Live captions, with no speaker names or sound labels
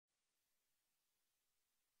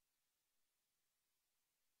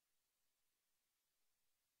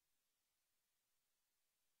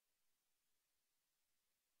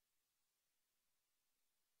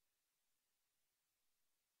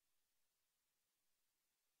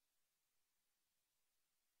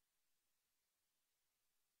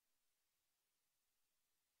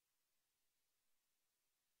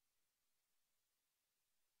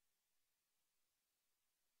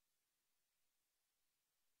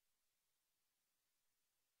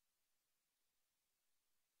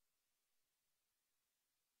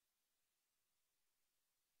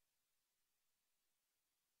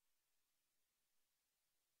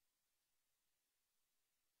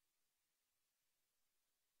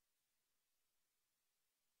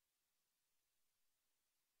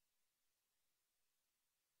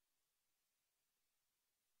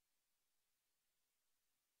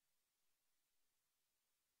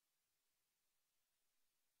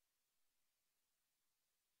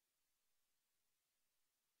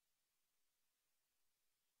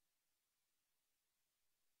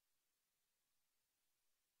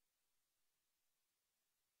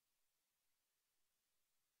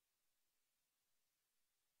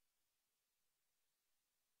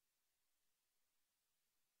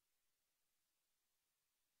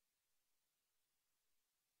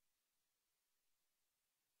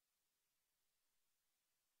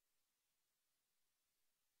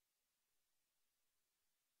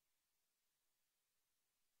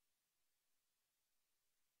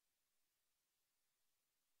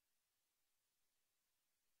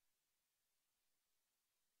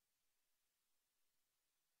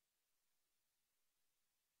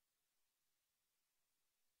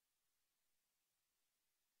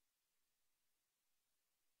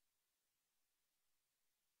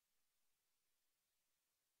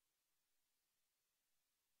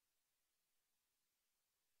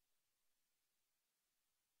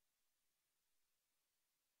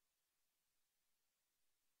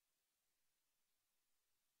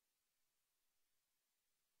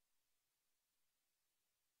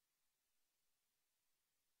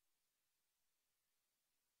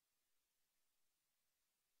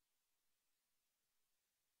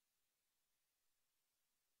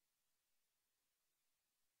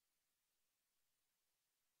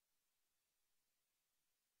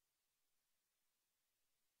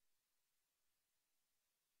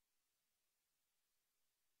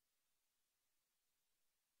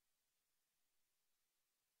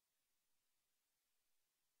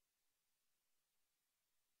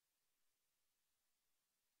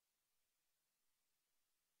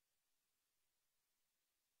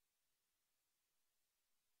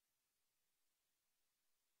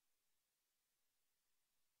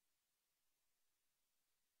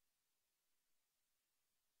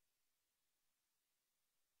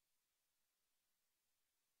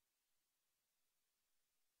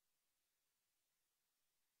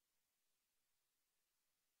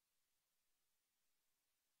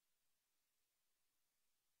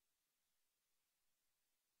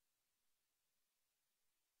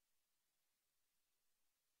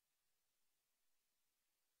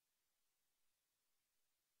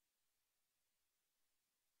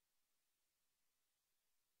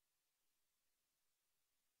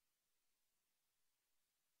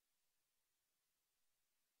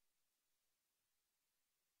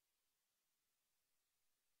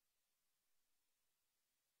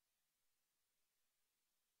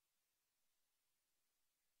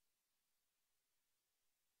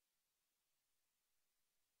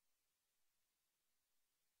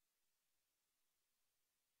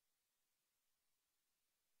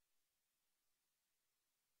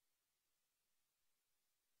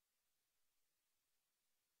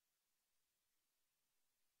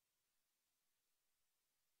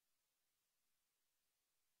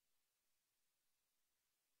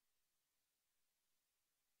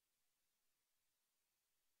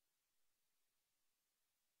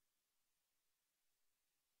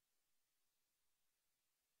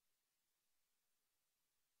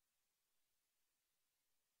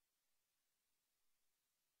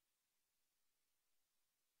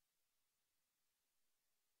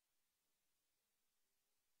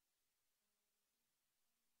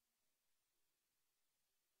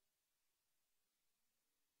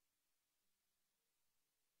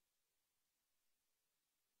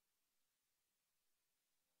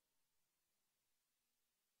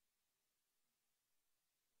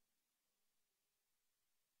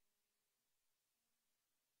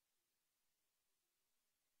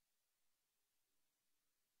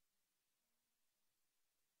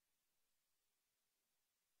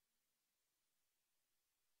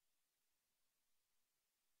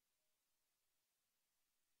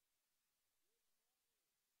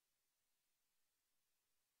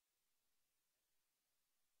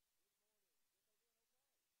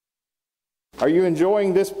Are you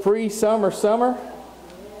enjoying this pre-summer summer?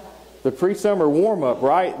 The pre-summer warm-up,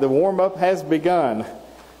 right? The warm-up has begun.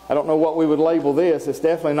 I don't know what we would label this. It's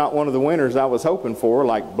definitely not one of the winters I was hoping for,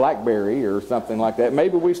 like blackberry or something like that.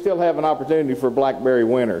 Maybe we still have an opportunity for blackberry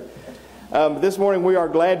winter. This morning we are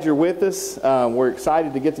glad you're with us. We're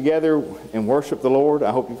excited to get together and worship the Lord.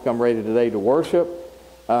 I hope you've come ready today to worship.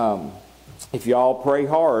 If you all pray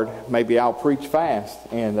hard, maybe I'll preach fast,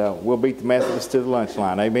 and we'll beat the Methodists to the lunch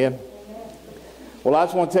line. Amen? Well, I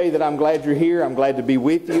just want to tell you that I'm glad you're here. I'm glad to be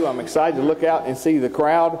with you. I'm excited to look out and see the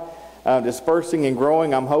crowd dispersing and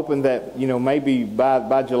growing. I'm hoping that, maybe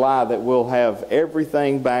by July that we'll have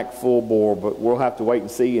everything back full bore, but we'll have to wait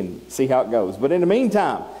and see how it goes. But in the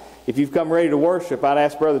meantime, if you've come ready to worship, I'd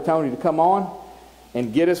ask Brother Tony to come on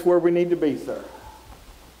and get us where we need to be, sir.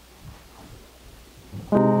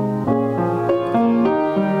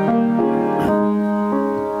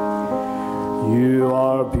 You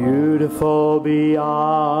are beautiful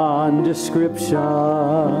beyond description,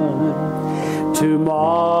 too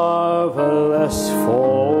marvelous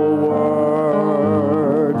for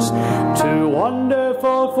words, too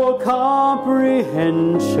wonderful for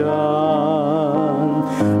comprehension,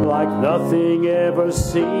 like nothing ever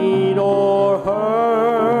seen or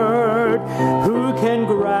heard. Who can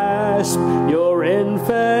grasp your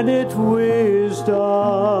infinite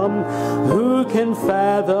wisdom? Who can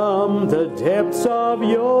fathom the depths of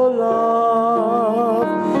your love?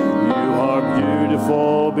 You are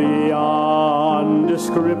beautiful beyond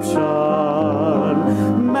description,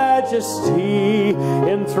 majesty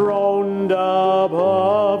enthroned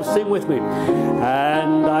above. Sing with me.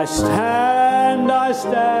 And I stand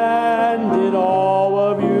in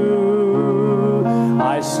awe of you.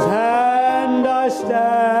 I stand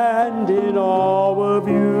in awe of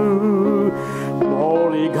you.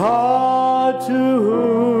 Holy God, to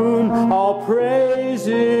whom all praise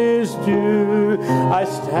is due, I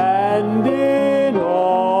stand in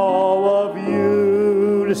awe of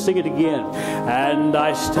you. Let's sing it again. And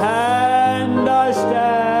I stand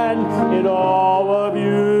in awe of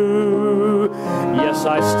you. Yes,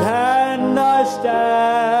 I stand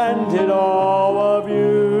in awe of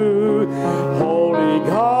you. Holy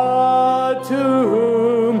God, to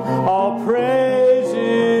whom all praise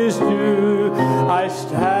is due, I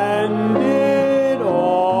stand in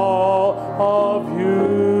awe of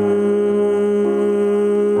you.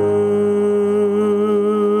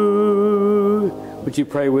 Would you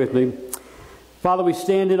pray with me? Father, we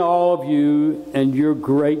stand in awe of you and your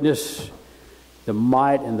greatness, the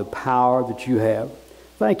might and the power that you have.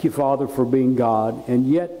 Thank you, Father, for being God and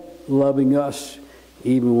yet loving us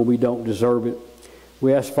even when we don't deserve it.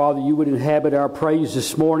 We ask, Father, you would inhabit our praise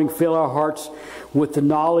this morning. Fill our hearts with the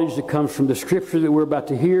knowledge that comes from the Scripture that we're about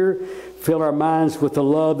to hear. Fill our minds with the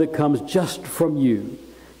love that comes just from you.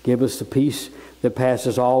 Give us the peace that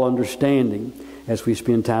passes all understanding as we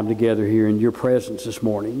spend time together here in your presence this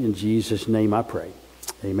morning. In Jesus' name I pray.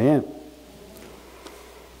 Amen.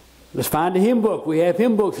 Let's find a hymn book. We have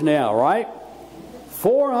hymn books now, right?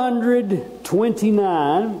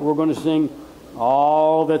 429. We're going to sing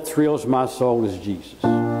All That Thrills My Soul Is Jesus.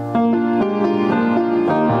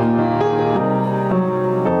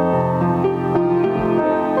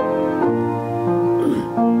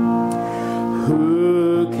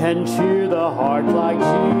 Who can cheer the heart like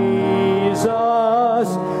Jesus,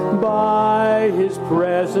 by his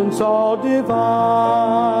presence all divine,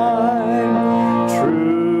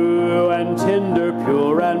 true and tender,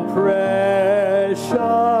 pure and precious?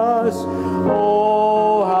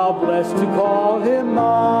 Oh, how blessed to call him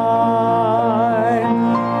mine.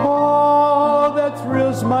 All that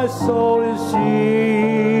thrills my soul is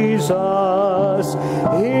Jesus.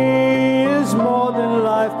 He is more than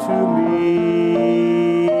life to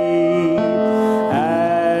me,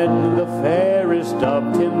 and the fairest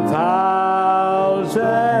of 10,000.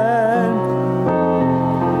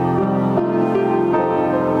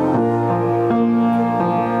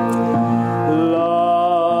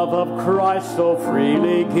 Love of Christ so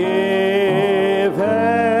freely given,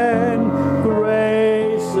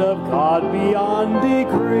 grace of God beyond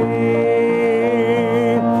decree,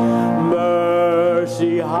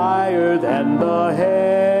 mercy higher than the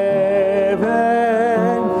heaven,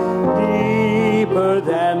 deeper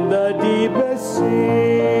than the deepest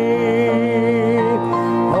sea.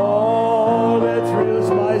 All that thrills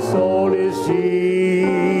my soul is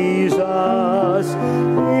Jesus.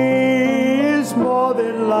 He is more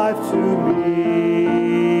than life to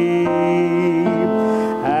me,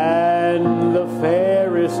 and the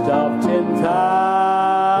fairest of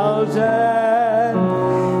 10,000.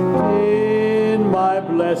 In my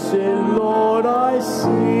blessed Lord I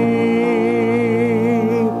see.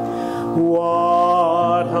 What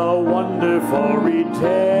for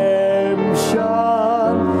redemption,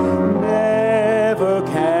 never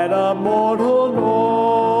can a mortal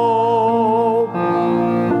know.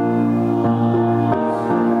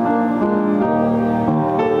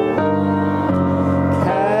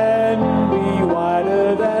 Can be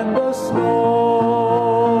whiter than the snow.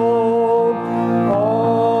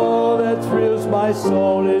 All that thrills my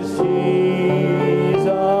soul is Jesus.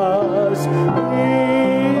 He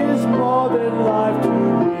is more than life to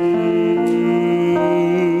me,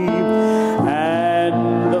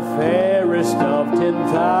 and the fairest of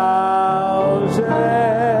 10,000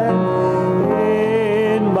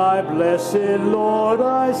 in my blessed Lord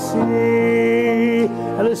I see.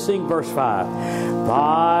 Now let's sing verse 5.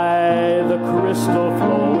 By the crystal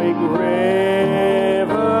flowing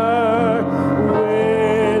river,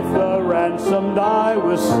 with the ransomed I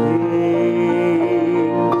will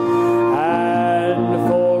sing, and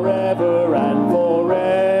forever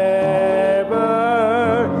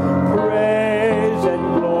praise and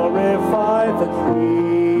glorify the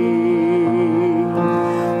King.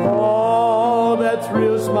 All that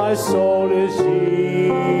thrills my soul is Jesus.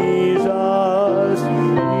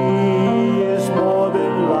 He is more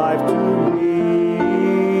than life to me,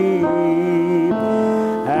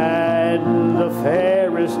 and the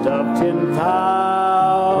fairest of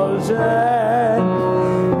 10,000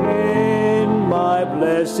 in my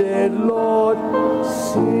blessed Lord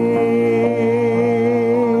sing.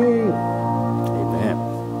 Amen.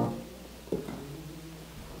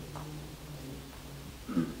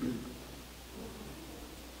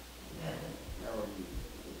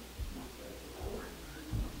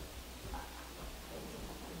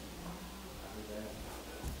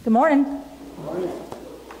 Good morning.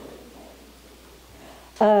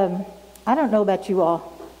 I don't know about you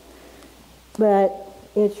all, but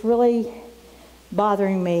it's really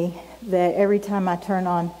bothering me that every time I turn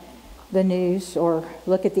on the news or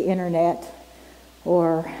look at the internet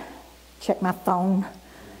or check my phone,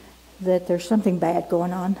 that there's something bad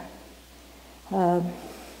going on.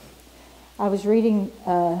 I was reading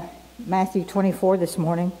Matthew 24 this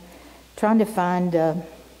morning, trying to find a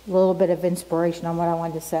little bit of inspiration on what I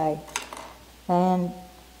wanted to say. And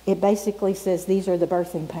it basically says these are the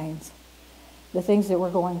birthing pains, the things that we're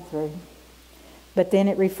going through. But then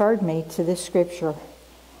it referred me to this scripture.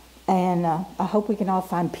 And I hope we can all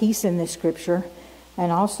find peace in this scripture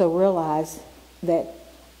and also realize that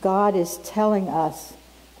God is telling us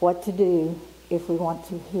what to do if we want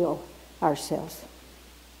to heal ourselves.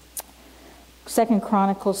 2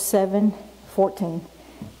 Chronicles 7:14.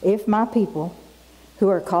 If my people who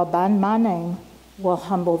are called by my name will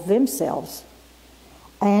humble themselves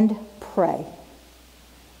and pray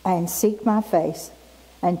and seek my face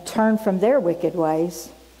and turn from their wicked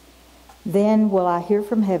ways, then will I hear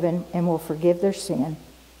from heaven and will forgive their sin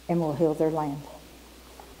and will heal their land.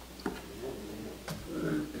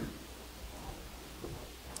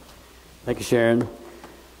 Thank you, Sharon.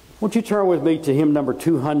 Won't you turn with me to hymn number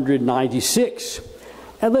 296?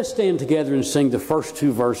 And let's stand together and sing the first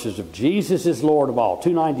two verses of Jesus is Lord of All.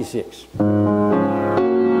 296.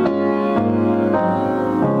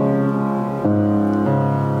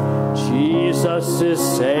 Jesus is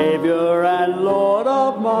Savior and Lord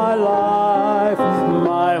of my life,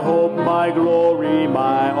 my hope, my glory,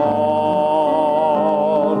 my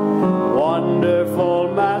all.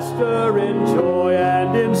 Wonderful Master in joy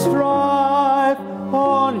and in strife,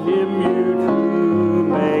 on Him you do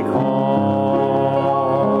make all.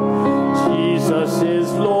 Jesus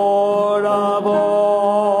is Lord of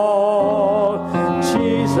all.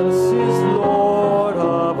 Jesus is Lord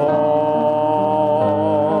of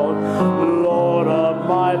all. Lord of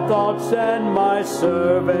my thoughts and my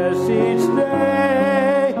service each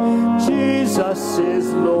day. Jesus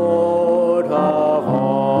is Lord of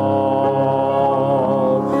all.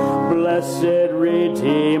 Blessed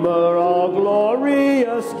Redeemer, all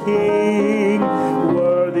glorious King,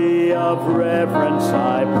 worthy of reverence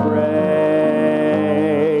I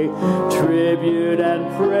pray. Tribute and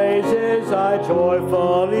praises I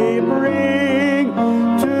joyfully bring,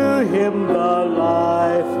 to Him the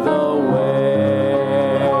life, the way.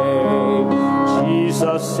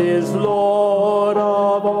 Jesus is Lord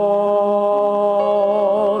of all.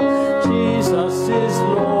 Jesus is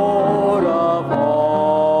Lord of all.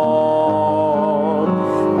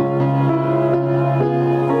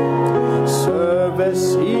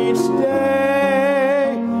 Service each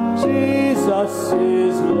day, Jesus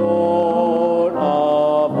is Lord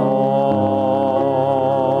of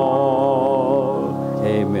all.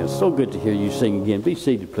 Amen. So good to hear you sing again. Be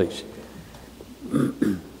seated, please.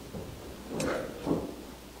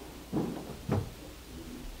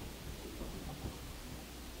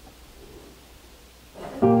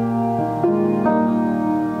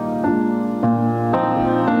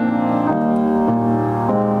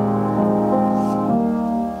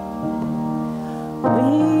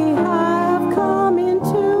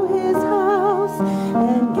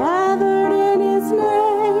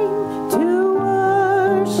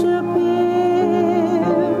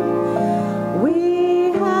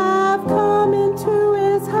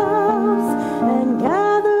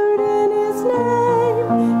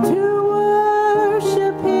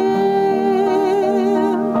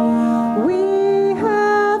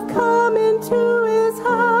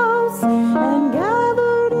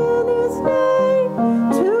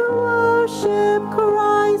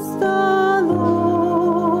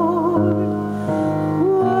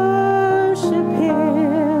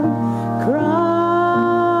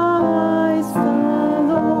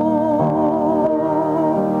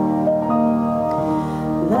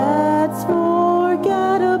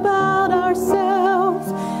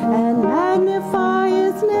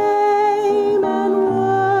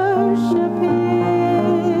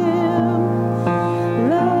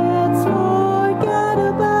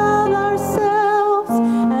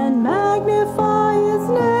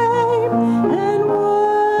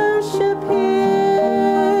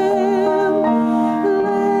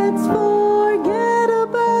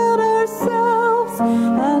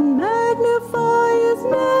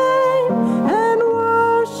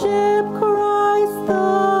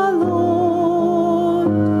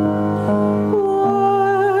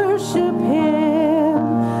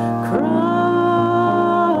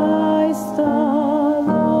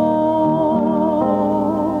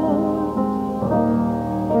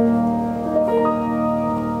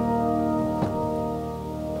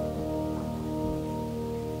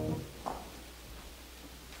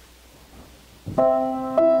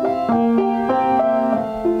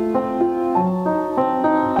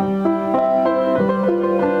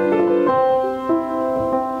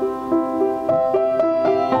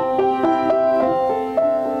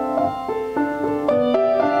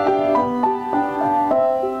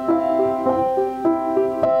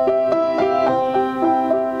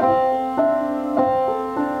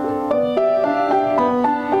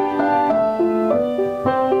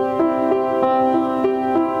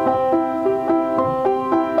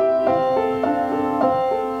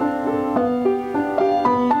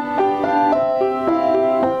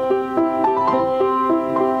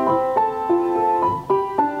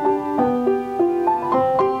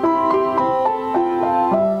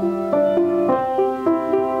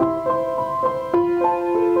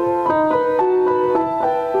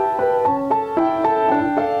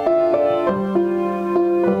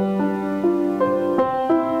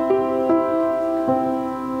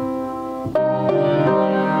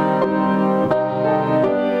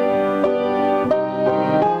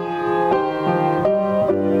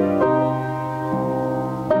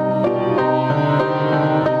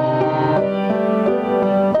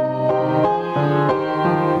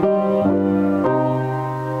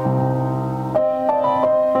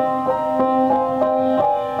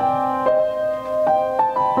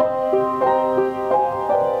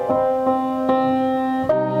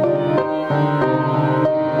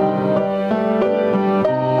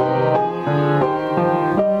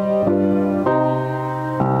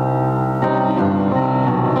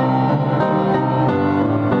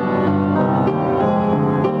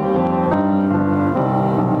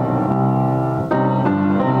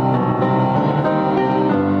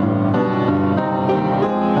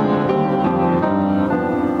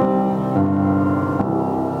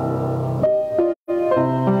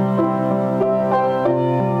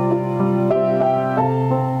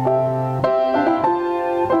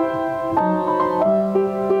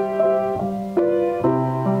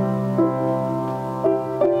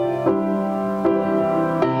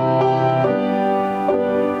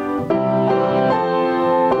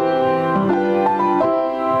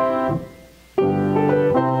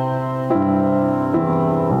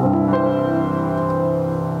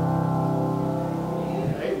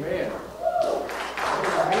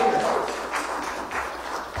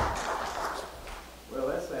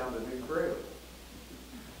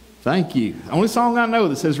 Thank you. Only song I know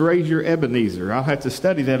that says "Raise Your Ebenezer." I'll have to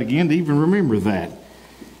study that again to even remember that.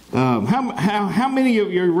 How many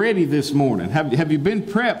of you are ready this morning? Have you been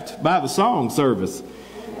prepped by the song service?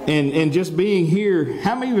 And just being here,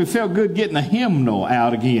 how many of you felt good getting a hymnal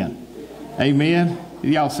out again? Amen.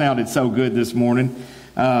 Y'all sounded so good this morning.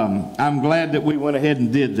 I'm glad that we went ahead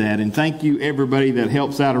and did that. And thank you everybody that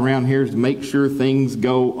helps out around here to make sure things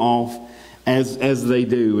go off as they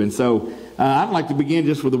do. And so I'd like to begin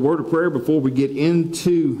just with a word of prayer before we get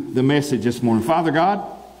into the message this morning. Father God,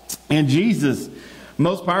 in Jesus'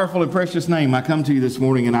 most powerful and precious name, I come to you this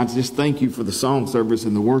morning and I just thank you for the song service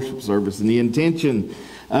and the worship service and the intention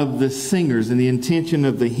of the singers and the intention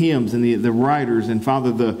of the hymns and the writers and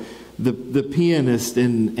Father, the pianist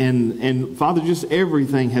and Father, just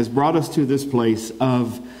everything has brought us to this place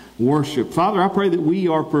of worship. Father, I pray that we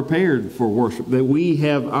are prepared for worship, that we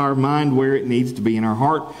have our mind where it needs to be and our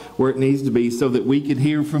heart where it needs to be so that we can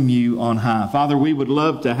hear from you on high. Father, we would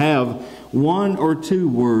love to have one or two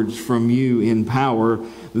words from you in power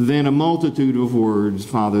than a multitude of words,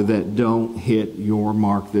 Father, that don't hit your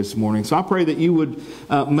mark this morning. So I pray that you would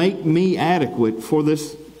make me adequate for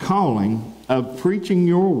this calling of preaching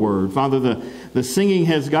your word. Father, the singing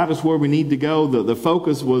has got us where we need to go. The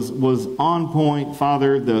focus was on point,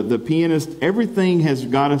 Father. The pianist, everything has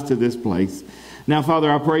got us to this place. Now,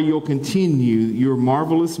 Father, I pray you'll continue your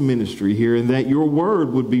marvelous ministry here and that your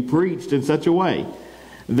word would be preached in such a way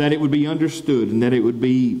that it would be understood and that it would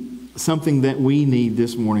be something that we need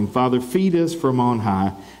this morning. Father, feed us from on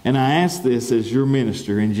high. And I ask this as your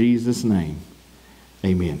minister in Jesus' name.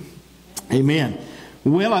 Amen. Amen.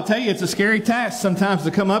 Well, I tell you, it's a scary task sometimes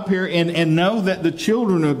to come up here and know that the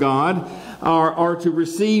children of God are to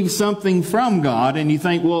receive something from God. And you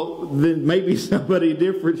think, well, then maybe somebody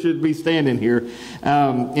different should be standing here.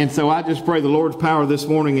 And so I just pray the Lord's power this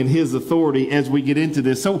morning and His authority as we get into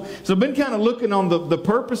this. So I've been kind of looking on the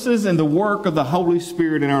purposes and the work of the Holy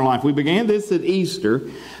Spirit in our life. We began this at Easter.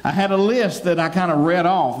 I had a list that I kind of read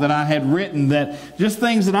off that I had written, that just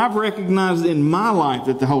things that I've recognized in my life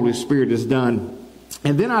that the Holy Spirit has done.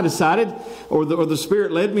 And then I decided, or the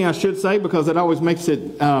Spirit led me, I should say, because it always makes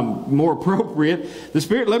it more appropriate. The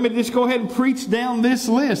Spirit led me to just go ahead and preach down this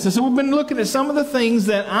list. And so we've been looking at some of the things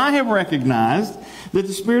that I have recognized that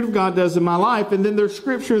the Spirit of God does in my life. And then there's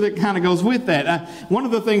Scripture that kind of goes with that. One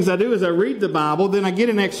of the things I do is I read the Bible, then I get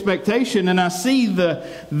an expectation, and I see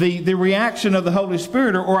the reaction of the Holy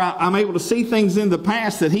Spirit, or I'm able to see things in the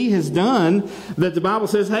past that He has done that the Bible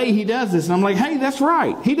says, hey, He does this. And I'm like, hey, that's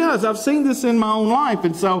right. He does. I've seen this in my own life.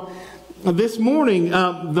 And so this morning,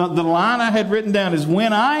 the line I had written down is,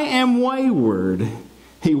 when I am wayward,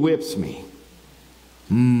 He whips me.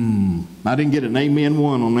 I didn't get an amen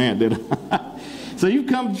one on that, did I? So you've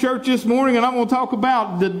come to church this morning, and I'm going to talk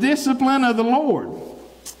about the discipline of the Lord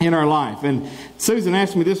in our life. And Susan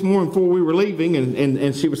asked me this morning before we were leaving,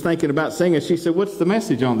 and she was thinking about singing. She said, what's the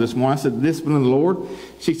message on this morning? I said, the discipline of the Lord.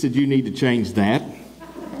 She said, you need to change that.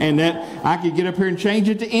 And that I could get up here and change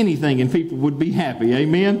it to anything and people would be happy.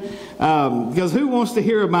 Amen? Because who wants to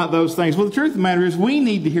hear about those things? Well, the truth of the matter is we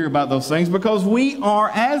need to hear about those things because we are,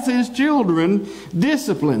 as His children,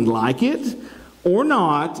 disciplined. Like it or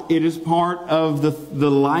not, it is part of the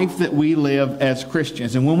life that we live as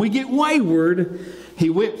Christians. And when we get wayward, He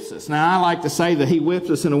whips us. Now, I like to say that He whips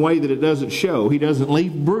us in a way that it doesn't show. He doesn't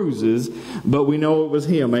leave bruises, but we know it was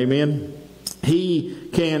Him. Amen? He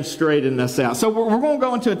can straighten us out. So we're going to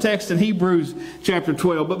go into a text in Hebrews chapter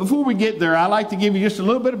 12. But before we get there, I'd like to give you just a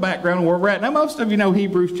little bit of background on where we're at. Now, most of you know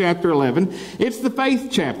Hebrews chapter 11. It's the faith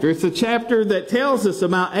chapter. It's a chapter that tells us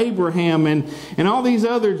about Abraham and all these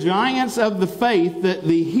other giants of the faith that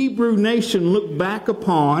the Hebrew nation looked back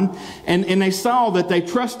upon. And they saw that they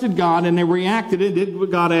trusted God and they reacted and did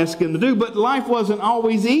what God asked them to do. But life wasn't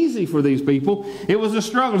always easy for these people. It was a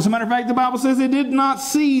struggle. As a matter of fact, the Bible says they did not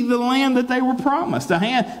see the land that they were promised,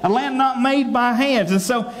 a land not made by hands. And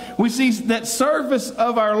so we see that service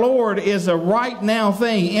of our Lord is a right now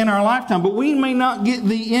thing in our lifetime, but we may not get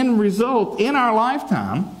the end result in our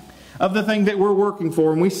lifetime of the thing that we're working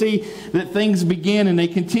for. And we see that things begin and they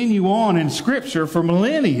continue on in Scripture for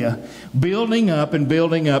millennia, building up and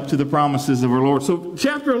building up to the promises of our Lord. So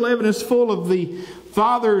chapter 11 is full of the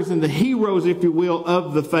fathers and the heroes, if you will,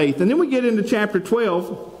 of the faith. And then we get into chapter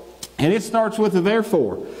 12, and it starts with a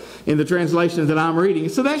therefore in the translations that I'm reading.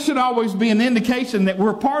 So that should always be an indication that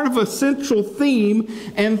we're part of a central theme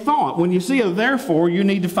and thought. When you see a therefore, you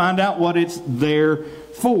need to find out what it's there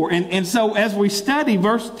for. And so as we study,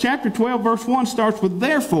 chapter 12, verse 1 starts with,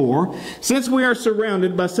 therefore, since we are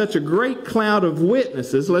surrounded by such a great cloud of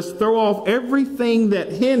witnesses, let's throw off everything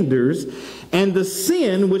that hinders and the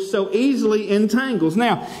sin which so easily entangles.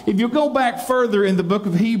 Now, if you go back further in the book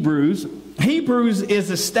of Hebrews is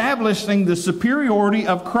establishing the superiority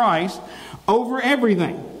of Christ over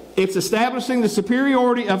everything. It's establishing the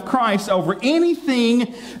superiority of Christ over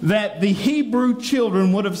anything that the Hebrew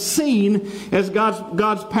children would have seen as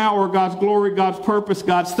God's power, God's glory, God's purpose,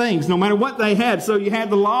 God's things, no matter what they had. So you had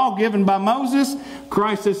the law given by Moses,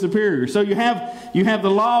 Christ is superior. So you have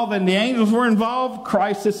the law, then the angels were involved,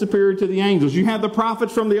 Christ is superior to the angels. You have the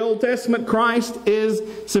prophets from the Old Testament, Christ is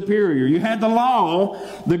superior. You had the law,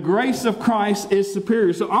 the grace of Christ is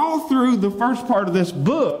superior. So all through the first part of this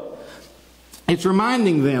book, it's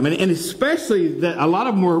reminding them, and especially that a lot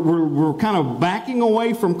of them were kind of backing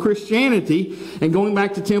away from Christianity and going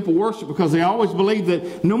back to temple worship because they always believed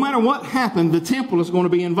that no matter what happened, the temple is going to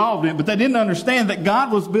be involved in it. But they didn't understand that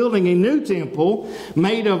God was building a new temple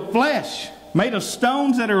made of flesh, made of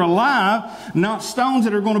stones that are alive, not stones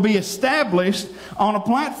that are going to be established on a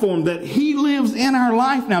platform, that He lives in our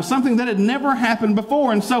life now, something that had never happened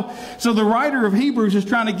before. And so the writer of Hebrews is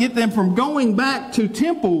trying to get them from going back to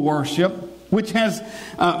temple worship, which has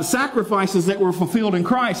sacrifices that were fulfilled in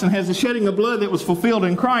Christ and has the shedding of blood that was fulfilled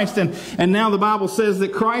in Christ. And now the Bible says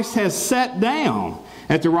that Christ has sat down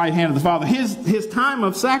at the right hand of the Father. His time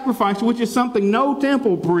of sacrifice, which is something no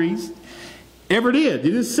temple priest ever did.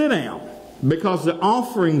 He didn't sit down because the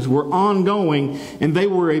offerings were ongoing and they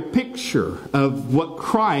were a picture of what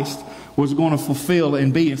Christ was going to fulfill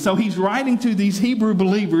and be. And so he's writing to these Hebrew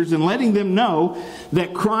believers and letting them know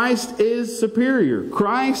that Christ is superior.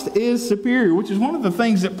 Christ is superior, which is one of the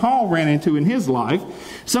things that Paul ran into in his life.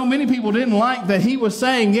 So many people didn't like that he was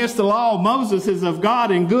saying, yes, the law of Moses is of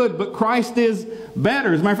God and good, but Christ is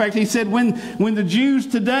better. As a matter of fact, he said when the Jews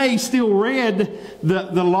today still read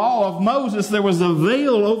the law of Moses, there was a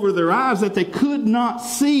veil over their eyes that they could not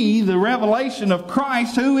see the revelation of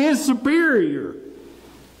Christ, who is superior.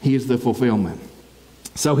 He is the fulfillment.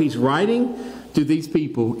 So he's writing to these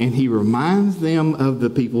people and he reminds them of the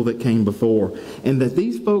people that came before and that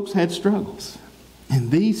these folks had struggles and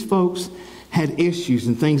these folks had issues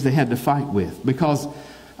and things they had to fight with because,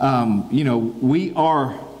 we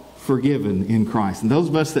are forgiven in Christ. And those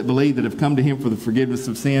of us that believe that have come to Him for the forgiveness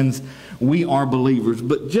of sins, we are believers.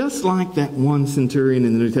 But just like that one centurion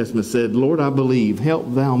in the New Testament said, Lord, I believe,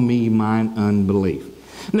 help thou me mine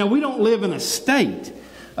unbelief. Now, we don't live in a state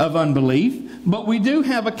of unbelief, but we do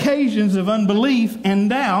have occasions of unbelief and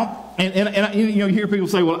doubt. And you hear people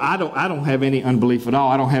say, well, I don't have any unbelief at all.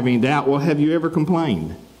 I don't have any doubt. Well, have you ever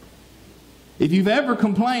complained? If you've ever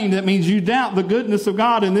complained, that means you doubt the goodness of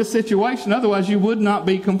God in this situation. Otherwise, you would not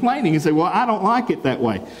be complaining and say, well, I don't like it that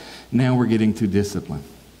way. Now we're getting to discipline.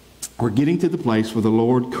 We're getting to the place where the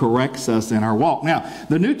Lord corrects us in our walk. Now,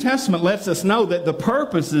 the New Testament lets us know that the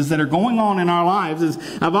purposes that are going on in our lives is,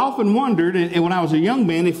 I've often wondered, and when I was a young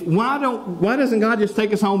man, why doesn't God just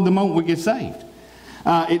take us home the moment we get saved?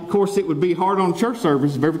 Of course, it would be hard on church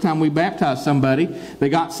service if every time we baptize somebody, they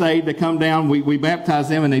got saved, they come down, we baptize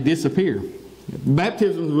them, and they disappear.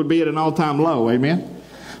 Baptisms would be at an all-time low, amen?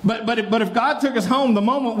 But if God took us home the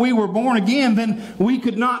moment we were born again, then we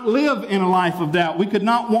could not live in a life of doubt. We could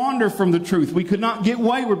not wander from the truth. We could not get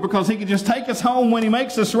wayward, because He could just take us home when He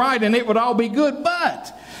makes us right and it would all be good.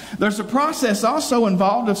 But there's a process also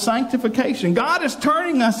involved of sanctification. God is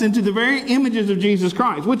turning us into the very images of Jesus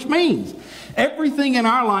Christ, which means everything in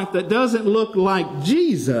our life that doesn't look like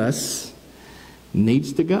Jesus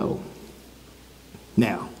needs to go.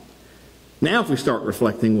 Now if we start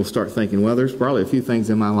reflecting, we'll start thinking, well, there's probably a few things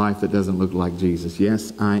in my life that doesn't look like Jesus.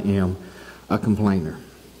 Yes, I am a complainer.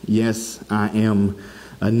 Yes, I am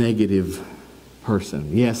a negative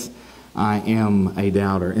person. Yes, I am a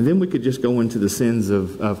doubter. And then we could just go into the sins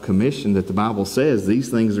of commission that the Bible says these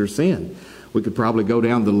things are sin. We could probably go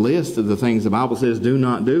down the list of the things the Bible says do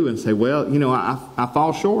not do and say, well, I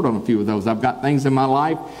fall short on a few of those. I've got things in my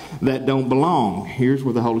life that don't belong. Here's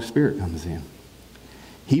where the Holy Spirit comes in.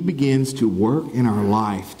 He begins to work in our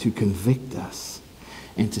life to convict us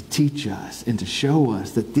and to teach us and to show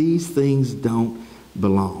us that these things don't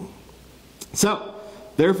belong. So,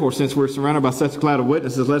 therefore, since we're surrounded by such a cloud of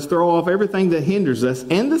witnesses, let's throw off everything that hinders us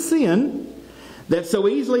and the sin that so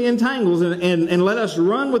easily entangles, and let us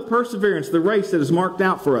run with perseverance the race that is marked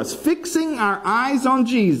out for us, fixing our eyes on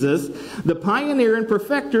Jesus, the pioneer and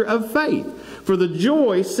perfecter of faith. For the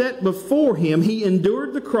joy set before Him, He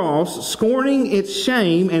endured the cross, scorning its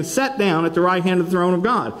shame, and sat down at the right hand of the throne of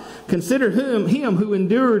God. Consider Him who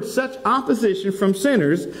endured such opposition from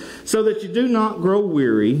sinners, so that you do not grow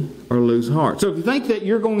weary or lose heart. So if you think that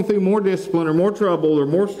you're going through more discipline or more trouble or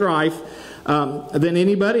more strife than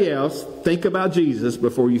anybody else, think about Jesus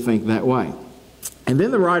before you think that way. And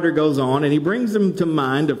then the writer goes on and he brings them to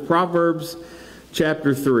mind of Proverbs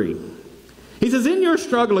chapter 3. He says, in your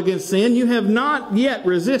struggle against sin, you have not yet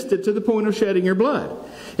resisted to the point of shedding your blood.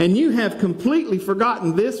 And you have completely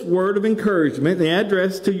forgotten this word of encouragement, the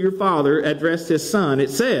address to your father, addressed his son. It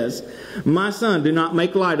says, my son, do not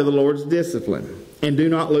make light of the Lord's discipline, and do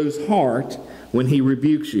not lose heart when He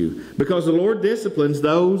rebukes you. Because the Lord disciplines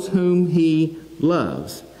those whom He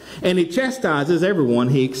loves, and He chastises everyone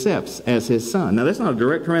He accepts as His son. Now, that's not a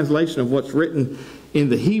direct translation of what's written in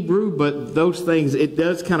the Hebrew, but those things, it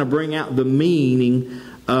does kind of bring out the meaning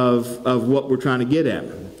of what we're trying to get at.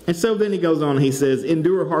 And so then he goes on, he says,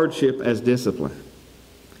 endure hardship as discipline.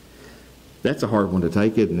 That's a hard one to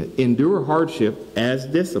take, isn't it? Endure hardship as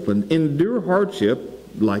discipline. Endure hardship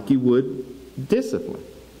like you would discipline.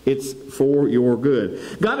 It's for your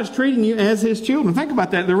good. God is treating you as His children. Think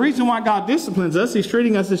about that. The reason why God disciplines us, He's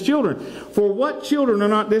treating us as children. For what children are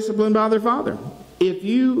not disciplined by their father? If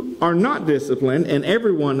you are not disciplined, and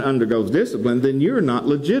everyone undergoes discipline, then you're not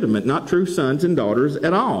legitimate, not true sons and daughters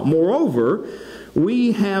at all. Moreover,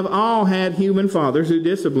 we have all had human fathers who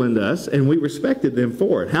disciplined us, and we respected them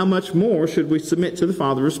for it. How much more should we submit to the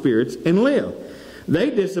Father of spirits and live?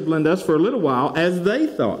 They disciplined us for a little while as they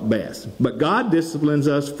thought best. But God disciplines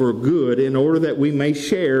us for good in order that we may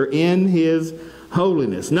share in His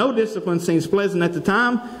holiness. No discipline seems pleasant at the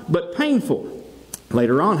time, but painful.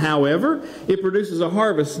 Later on, however, it produces a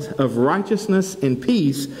harvest of righteousness and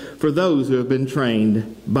peace for those who have been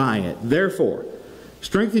trained by it. Therefore,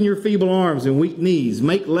 strengthen your feeble arms and weak knees.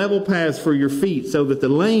 Make level paths for your feet so that the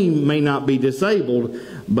lame may not be disabled,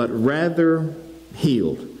 but rather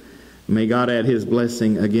healed. May God add His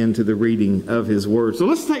blessing again to the reading of His Word. So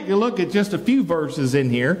let's take a look at just a few verses in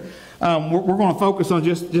here. We're going to focus on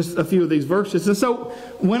just a few of these verses. And so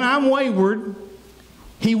when I'm wayward,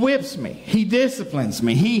 He whips me. He disciplines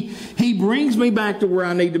me. He brings me back to where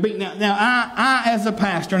I need to be. Now I, as a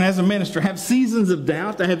pastor and as a minister, have seasons of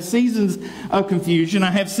doubt. I have seasons of confusion.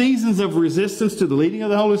 I have seasons of resistance to the leading of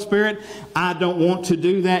the Holy Spirit. I don't want to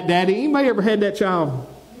do that, Daddy. Anybody ever had that child?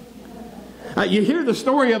 You hear the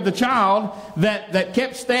story of the child that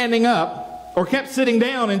kept standing up or kept sitting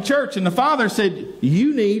down in church, and the father said,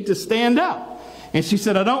 you need to stand up. And she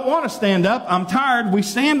said, I don't want to stand up. I'm tired. We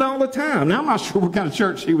stand all the time. Now, I'm not sure what kind of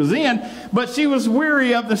church she was in, but she was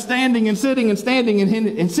weary of the standing and sitting and standing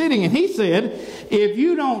and sitting. And he said, if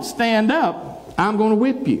you don't stand up, I'm going to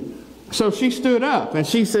whip you. So she stood up and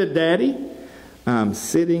she said, Daddy, I'm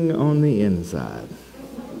sitting on the inside.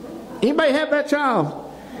 Anybody have that child?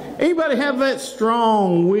 Anybody have that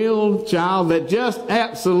strong-willed child that just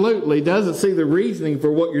absolutely doesn't see the reasoning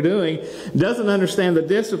for what you're doing, doesn't understand the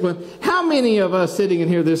discipline? How many of us sitting in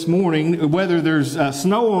here this morning, whether there's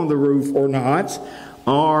snow on the roof or not,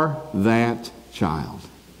 are that child?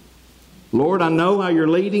 Lord, I know how you're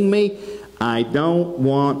leading me. I don't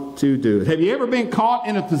want to do it. Have you ever been caught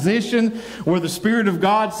in a position where the Spirit of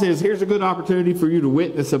God says, here's a good opportunity for you to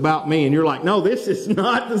witness about me, and you're like, no, this is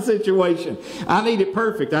not the situation. I need it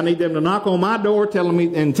perfect. I need them to knock on my door telling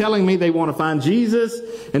me they want to find Jesus,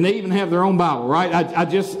 and they even have their own Bible, right?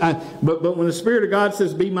 But when the Spirit of God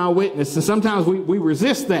says, be my witness, and sometimes we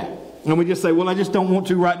resist that. And we just say, well, I just don't want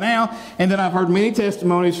to right now. And then I've heard many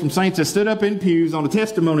testimonies from saints that stood up in pews on a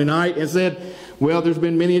testimony night and said, well, there's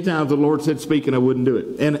been many times the Lord said, speak, and I wouldn't do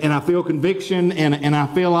it. And I feel conviction, and I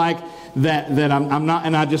feel like that I'm not,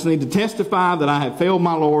 and I just need to testify that I have failed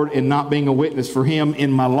my Lord in not being a witness for Him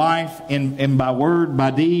in my life, and by word, by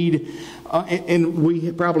deed. And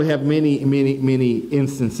we probably have many, many, many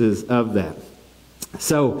instances of that.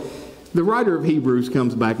 So the writer of Hebrews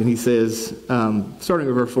comes back and he says, starting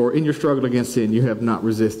with verse 4, in your struggle against sin, you have not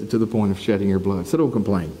resisted to the point of shedding your blood. So don't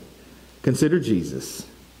complain. Consider Jesus.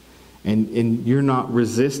 And you're not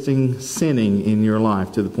resisting sinning in your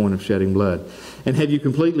life to the point of shedding blood. And have you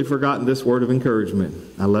completely forgotten this word of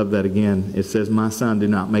encouragement? I love that again. It says, my son, do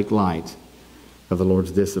not make light of the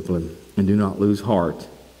Lord's discipline, and do not lose heart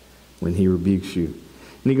when He rebukes you.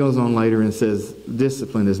 And he goes on later and says,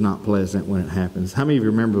 discipline is not pleasant when it happens. How many of you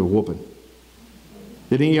remember the whooping?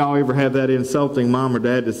 Did any of y'all ever have that insulting mom or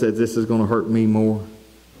dad that says, this is going to hurt me more?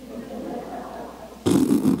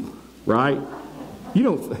 Right? You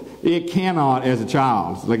don't, it cannot as a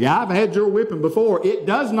child. Like, I've had your whipping before. It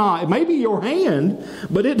does not. It may be your hand,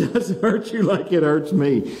 but it doesn't hurt you like it hurts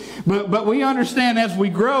me. But we understand as we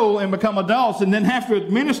grow and become adults and then have to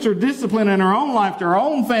administer discipline in our own life to our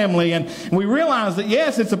own family. And we realize that,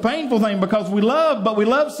 yes, it's a painful thing because we love, but we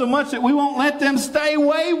love so much that we won't let them stay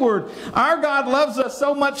wayward. Our God loves us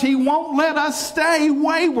so much He won't let us stay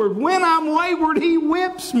wayward. When I'm wayward, He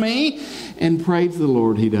whips me. And praise the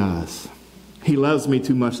Lord, He does. He loves me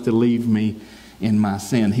too much to leave me in my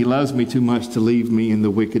sin. He loves me too much to leave me in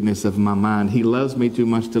the wickedness of my mind. He loves me too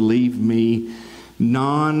much to leave me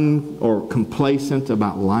or complacent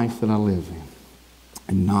about life that I live in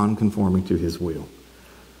and non-conforming to His will.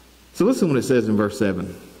 So listen to what it says in verse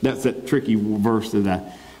 7. That's that tricky verse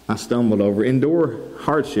that I stumbled over. Endure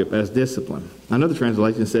hardship as discipline. Another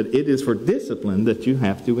translation said, it is for discipline that you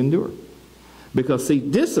have to endure. Because see,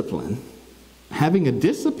 discipline, having a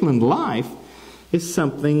disciplined life, is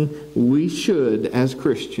something we should, as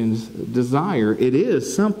Christians, desire. It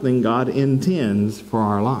is something God intends for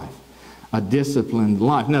our life. A disciplined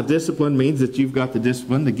life. Now, discipline means that you've got the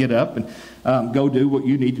discipline to get up and go do what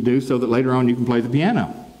you need to do so that later on you can play the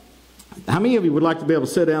piano. How many of you would like to be able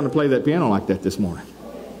to sit down and play that piano like that this morning?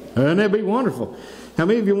 Wouldn't that be wonderful? How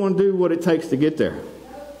many of you want to do what it takes to get there?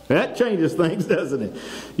 That changes things, doesn't it?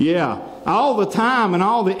 Yeah. All the time and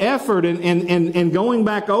all the effort and going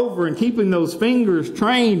back over and keeping those fingers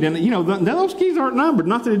trained. And, you know, those keys aren't numbered.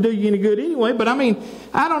 Not that it do you any good anyway. But, I mean,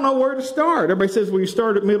 I don't know where to start. Everybody says, well, you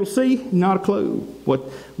start at middle C. Not a clue. What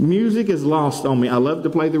music is lost on me. I love to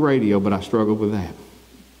play the radio, but I struggle with that.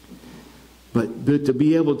 But to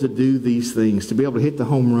be able to do these things, to be able to hit the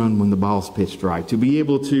home run when the ball's pitched right, to be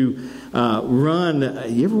able to run.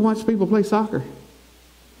 You ever watch people play soccer?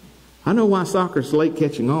 I know why soccer's late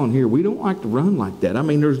catching on here. We don't like to run like that. I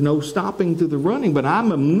mean, there's no stopping to the running, but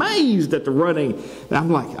I'm amazed at the running. I'm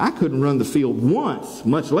like, I couldn't run the field once,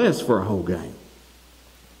 much less for a whole game.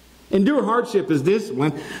 Endure hardship is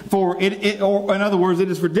discipline, or in other words, it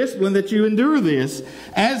is for discipline that you endure this.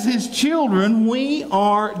 As His children, we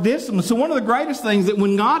are disciplined. So one of the greatest things that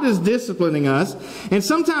when God is disciplining us, and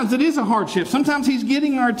sometimes it is a hardship, sometimes He's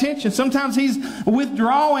getting our attention, sometimes He's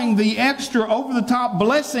withdrawing the extra over-the-top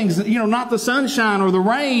blessings, you know, not the sunshine or the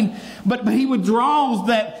rain, But he withdraws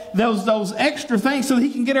those extra things so that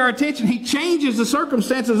he can get our attention. He changes the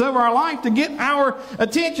circumstances of our life to get our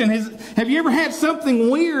attention. Have you ever had something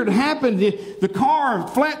weird happen? The car,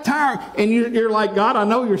 flat tire, and you're like, God, I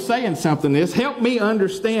know you're saying something. Help me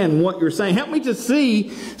understand what you're saying. Help me to see.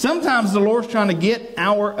 Sometimes the Lord's trying to get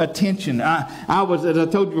our attention. I was, as I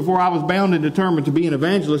told you before, I was bound and determined to be an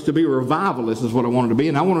evangelist, to be a revivalist is what I wanted to be.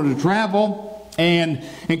 And I wanted to travel and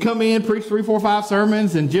come in, preach 3, 4, 5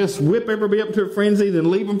 sermons, and just whip everybody up to a frenzy, then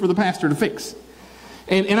leave them for the pastor to fix.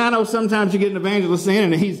 And I know sometimes you get an evangelist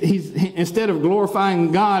in, and he's instead of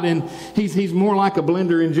glorifying God, and he's more like a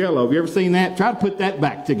blender in Jell-O. Have you ever seen that? Try to put that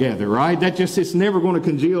back together, right? It's never going to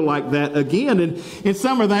congeal like that again. And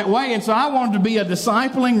some are that way. And so I wanted to be a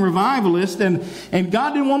discipling revivalist, and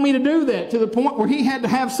God didn't want me to do that, to the point where He had to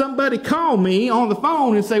have somebody call me on the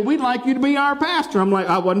phone and say, we'd like you to be our pastor. I'm like,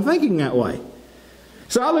 I wasn't thinking that way.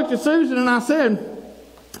 So I looked at Susan and I said,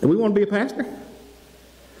 do we want to be a pastor?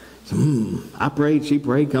 I prayed, she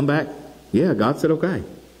prayed, come back. Yeah, God said okay.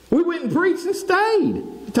 We went and preached and stayed.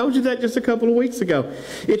 I told you that just a couple of weeks ago.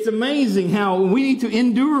 It's amazing how we need to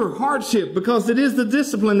endure hardship, because it is the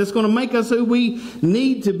discipline that's going to make us who we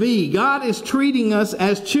need to be. God is treating us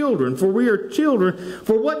as children, for we are children.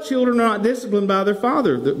 For what children are not disciplined by their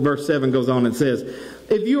father? Verse 7 goes on and says,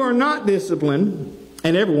 if you are not disciplined,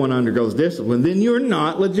 and everyone undergoes discipline, then you're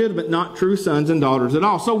not legitimate, not true sons and daughters at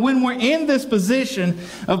all. So when we're in this position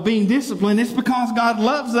of being disciplined, it's because God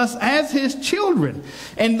loves us as His children.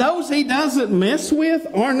 And those He doesn't mess with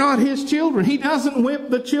are not His children. He doesn't whip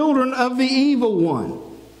the children of the evil one.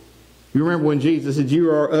 You remember when Jesus said, you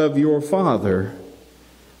are of your father,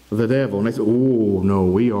 the devil. And they said, oh, no,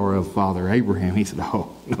 we are of Father Abraham. He said,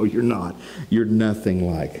 oh, no, you're not. You're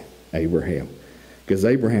nothing like Abraham. Because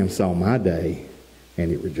Abraham saw my day, and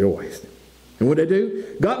he rejoiced. And what did they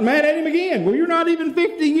do? Got mad at him again. Well, you're not even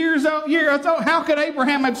 50 years old. How could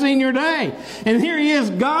Abraham have seen your day? And here he is,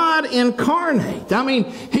 God incarnate. I mean,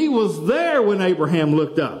 He was there when Abraham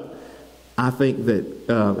looked up. I think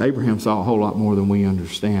that Abraham saw a whole lot more than we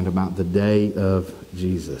understand about the day of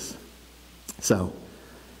Jesus. So,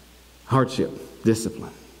 hardship,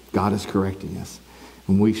 discipline. God is correcting us.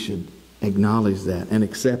 And we should acknowledge that and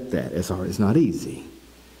accept that. It's not easy.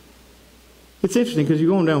 It's interesting because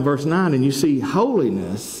you're going down verse 9 and you see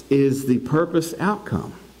holiness is the purpose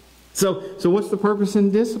outcome. So what's the purpose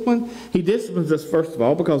in discipline? He disciplines us, first of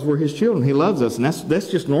all, because we're His children. He loves us, and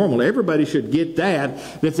that's just normal. Everybody should get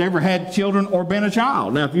that's ever had children or been a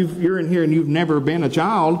child. Now, if you're in here and you've never been a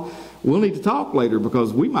child, we'll need to talk later,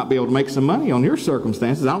 because we might be able to make some money on your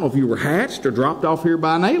circumstances. I don't know if you were hatched or dropped off here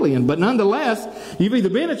by an alien, but nonetheless, you've either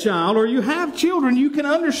been a child or you have children. You can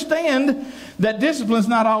understand that discipline's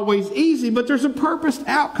not always easy, but there's a purposed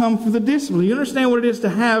outcome for the discipline. You understand what it is to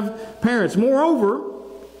have parents. Moreover,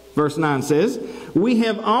 verse 9 says, we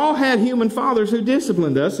have all had human fathers who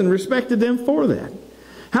disciplined us and respected them for that.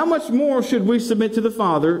 How much more should we submit to the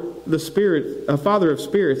Father, the Spirit, a Father of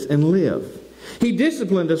spirits, and live? He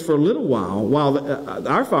disciplined us for a little while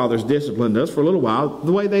our fathers disciplined us for a little while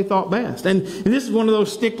the way they thought best. And this is one of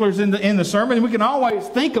those sticklers in the sermon. We can always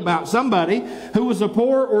think about somebody who was a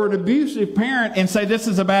poor or an abusive parent and say this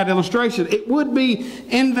is a bad illustration. It would be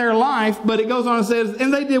in their life, but it goes on and says,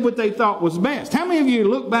 and they did what they thought was best. How many of you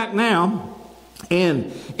look back now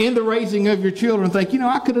and in the raising of your children think,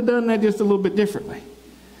 I could have done that just a little bit differently?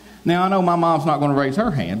 Now, I know my mom's not going to raise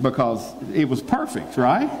her hand because it was perfect,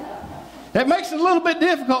 right? It makes it a little bit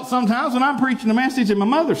difficult sometimes when I'm preaching a message and my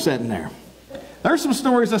mother's sitting there. There's some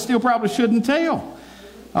stories I still probably shouldn't tell.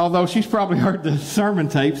 Although she's probably heard the sermon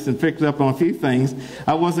tapes and picked up on a few things.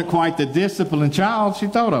 I wasn't quite the disciplined child she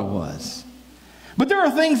thought I was. But there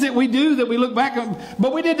are things that we do that we look back at,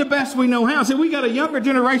 but we did the best we know how. See, we got a younger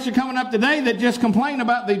generation coming up today that just complain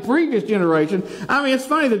about the previous generation. I mean, it's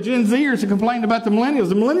funny, the Gen Zers have complained about the millennials.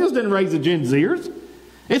 The millennials didn't raise the Gen Zers.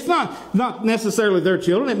 It's not necessarily their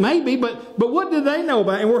children. It may be, but what do they know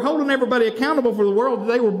about it? And we're holding everybody accountable for the world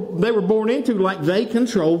they were born into, like they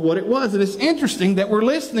controlled what it was. And it's interesting that we're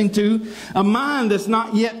listening to a mind that's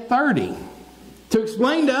not yet 30 to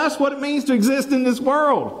explain to us what it means to exist in this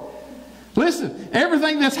world. Listen,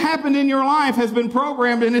 everything that's happened in your life has been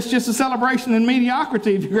programmed, and it's just a celebration in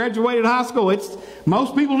mediocrity. If you graduated high school,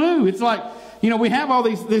 most people do. It's like, we have all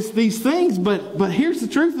these things, but here's the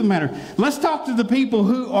truth of the matter. Let's talk to the people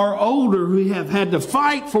who are older, who have had to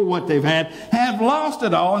fight for what they've had, have lost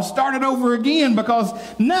it all, and started over again, because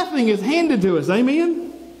nothing is handed to us. Amen?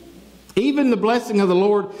 Even the blessing of the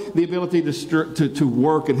Lord, the ability to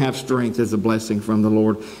work and have strength, is a blessing from the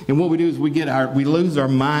Lord. And what we do is we lose our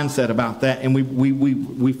mindset about that, and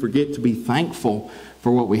we forget to be thankful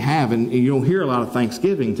for what we have. And you don't hear a lot of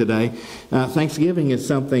thanksgiving today. Thanksgiving is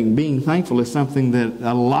something, being thankful is something that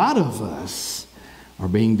a lot of us are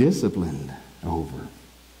being disciplined over.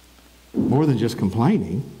 More than just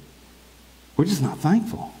complaining, we're just not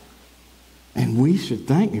thankful. And we should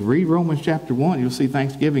thank you. Read Romans chapter 1. You'll see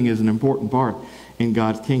thanksgiving is an important part in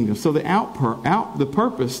God's kingdom. So the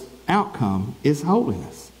purpose outcome is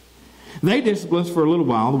holiness. They discipline us for a little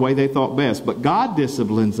while the way they thought best. But God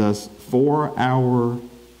disciplines us for our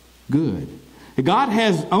good. God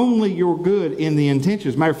has only your good in the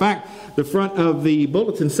intentions. Matter of fact, the front of the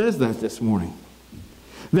bulletin says that this morning.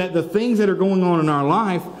 That the things that are going on in our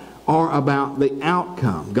life are about the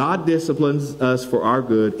outcome. God disciplines us for our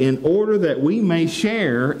good in order that we may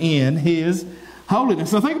share in His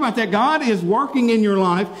holiness. So think about that. God is working in your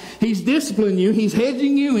life. He's disciplining you. He's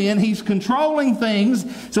hedging you in. He's controlling things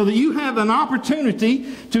so that you have an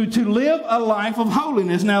opportunity to live a life of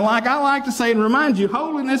holiness. Now, like I like to say and remind you,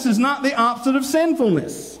 holiness is not the opposite of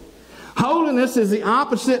sinfulness. Holiness is the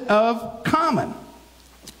opposite of common.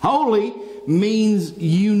 Holy means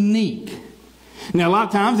unique. Now, a lot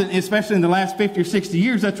of times, and especially in the last 50 or 60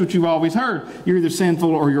 years, that's what you've always heard. You're either sinful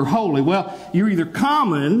or you're holy. Well, you're either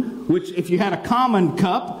common, which if you had a common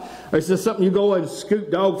cup, or it's just something you go and scoop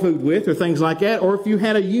dog food with or things like that, or if you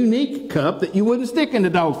had a unique cup that you wouldn't stick into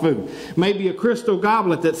dog food. Maybe a crystal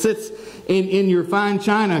goblet that sits in your fine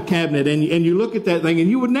china cabinet, and you look at that thing, and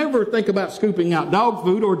you would never think about scooping out dog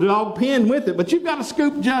food or dog pen with it, but you've got a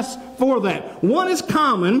scoop just for that. One is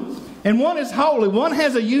common, and one is holy. One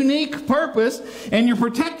has a unique purpose, and you're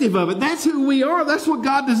protective of it. That's who we are. That's what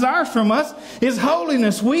God desires from us, is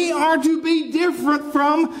holiness. We are to be different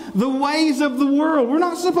from the ways of the world. We're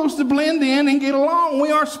not supposed to blend in and get along.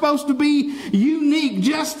 We are supposed to be unique.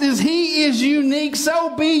 Just as He is unique,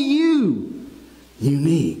 so be you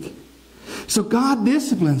unique. So God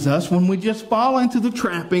disciplines us when we just fall into the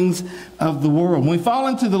trappings of the world. When we fall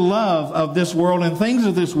into the love of this world and things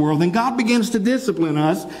of this world, then God begins to discipline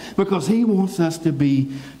us because He wants us to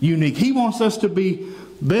be unique. He wants us to be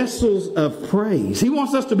vessels of praise. He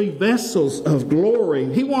wants us to be vessels of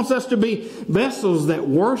glory. He wants us to be vessels that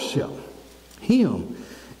worship Him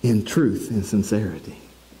in truth and sincerity.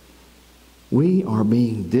 We are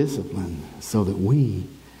being disciplined so that we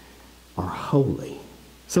are holy.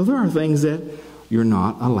 So there are things that you're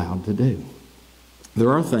not allowed to do. There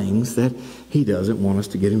are things that He doesn't want us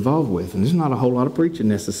to get involved with. And there's not a whole lot of preaching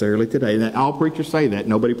necessarily today. All preachers say that.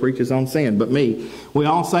 Nobody preaches on sin but me. We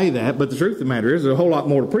all say that. But the truth of the matter is there's a whole lot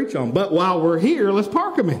more to preach on. But while we're here, let's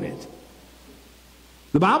park a minute.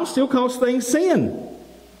 The Bible still calls things sin.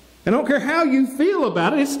 And I don't care how you feel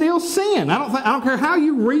about it, it's still sin. I don't care how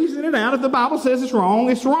you reason it out. If the Bible says it's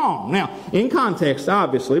wrong, it's wrong. Now, in context,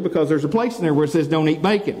 obviously, because there's a place in there where it says don't eat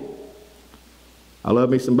bacon. I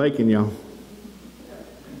love me some bacon, y'all.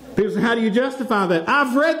 People say, how do you justify that?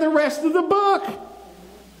 I've read the rest of the book.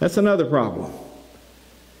 That's another problem.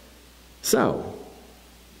 So,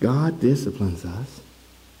 God disciplines us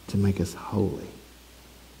to make us holy,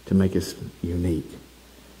 to make us unique,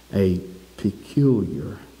 a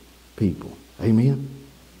peculiar people. Amen?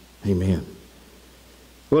 Amen.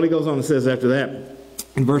 Well, he goes on and says after that,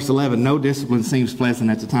 in verse 11, no discipline seems pleasant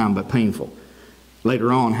at the time, but painful.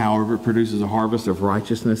 Later on, however, it produces a harvest of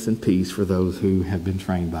righteousness and peace for those who have been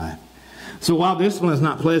trained by it. So while discipline is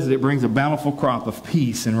not pleasant, it brings a bountiful crop of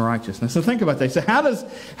peace and righteousness. So think about that. So how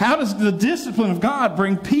does the discipline of God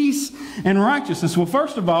bring peace and righteousness? Well,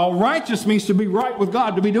 first of all, righteous means to be right with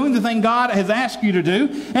God, to be doing the thing God has asked you to do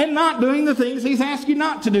and not doing the things He's asked you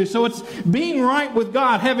not to do. So it's being right with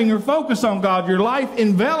God, having your focus on God, your life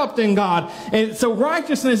enveloped in God. And so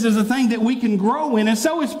righteousness is a thing that we can grow in, and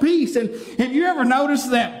so is peace. And have you ever noticed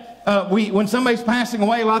that when somebody's passing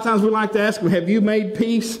away, a lot of times we like to ask them, have you made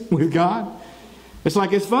peace with God? It's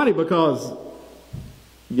funny because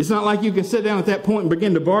it's not like you can sit down at that point and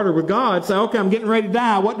begin to barter with God, say, okay, I'm getting ready to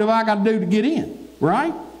die. What do I got to do to get in?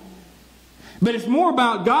 Right? But it's more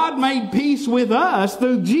about God made peace with us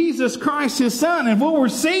through Jesus Christ, His Son. And if we'll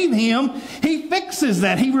receive Him, He fixes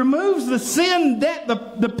that. He removes the sin debt,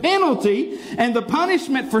 the penalty, and the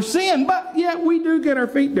punishment for sin. But yet we do get our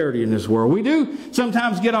feet dirty in this world. We do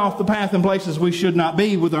sometimes get off the path in places we should not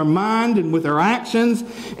be with our mind and with our actions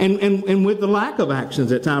and with the lack of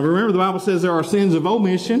actions at times. Remember, the Bible says there are sins of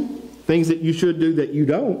omission, things that you should do that you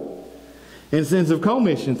don't, and sins of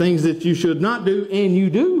commission, things that you should not do and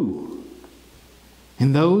you do.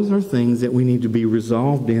 And those are things that we need to be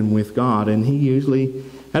resolved in with God. And He usually,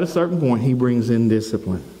 at a certain point, He brings in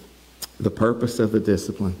discipline. The purpose of the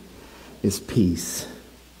discipline is peace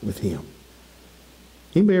with Him.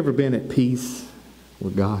 Anybody ever been at peace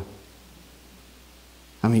with God?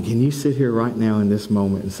 I mean, can you sit here right now in this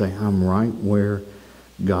moment and say, I'm right where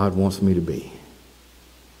God wants me to be?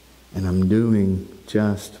 And I'm doing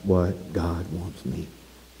just what God wants me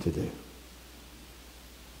to do.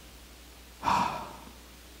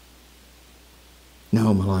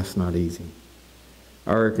 No, my life's not easy.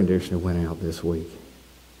 Our air conditioner went out this week.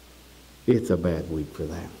 It's a bad week for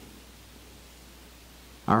that.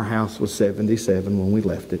 Our house was 77 when we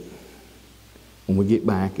left it. When we get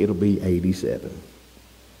back, it'll be 87.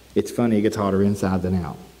 It's funny, it gets hotter inside than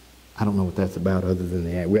out. I don't know what that's about other than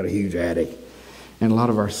the attic. We got a huge attic. And a lot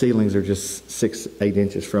of our ceilings are just 6-8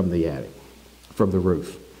 inches from the attic, from the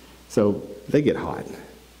roof. So they get hot.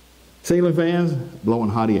 Ceiling fans blowing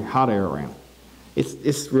hot air around.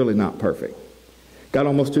 It's really not perfect. Got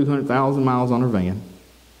almost 200,000 miles on our van.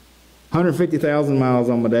 150,000 miles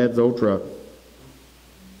on my dad's old truck.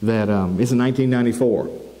 That it's a 1994.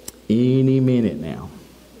 Any minute now.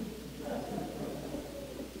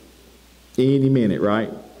 Any minute, right?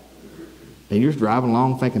 And you're just driving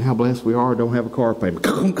along thinking how blessed we are, don't have a car payment.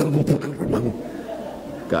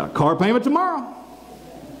 Got a car payment tomorrow.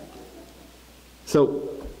 So,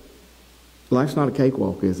 life's not a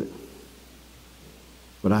cakewalk, is it?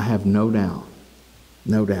 But I have no doubt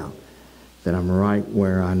that I'm right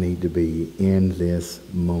where I need to be in this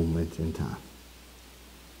moment in time.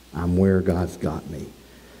 I'm where God's got me.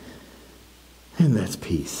 And that's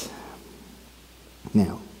peace.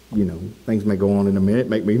 Now, things may go on in a minute,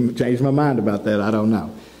 make me change my mind about that, I don't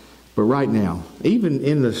know. But right now, even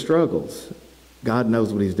in the struggles, God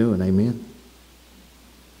knows what He's doing, amen?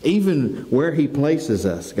 Even where He places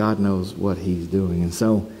us, God knows what He's doing. And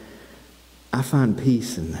so, I find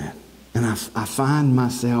peace in that. And I find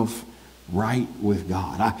myself right with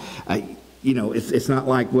God. It's not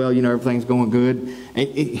like, everything's going good.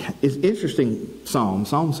 It's interesting,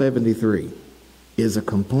 Psalm 73 is a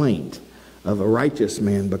complaint of a righteous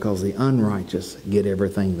man because the unrighteous get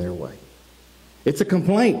everything their way. It's a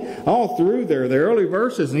complaint all through there, the early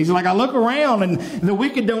verses. And he's like, I look around and the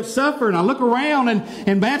wicked don't suffer. And I look around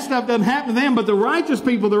and bad stuff doesn't happen to them. But the righteous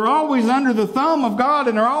people, they're always under the thumb of God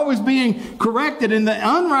and they're always being corrected. And the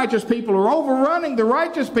unrighteous people are overrunning the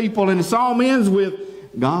righteous people. And the psalm ends with,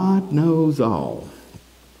 God knows all.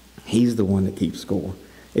 He's the one that keeps score.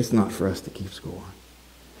 It's not for us to keep score.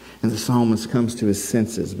 And the psalmist comes to his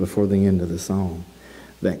senses before the end of the psalm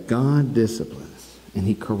that God disciplines and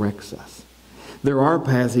He corrects us. There are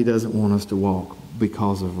paths He doesn't want us to walk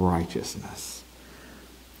because of righteousness.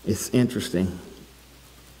 It's interesting.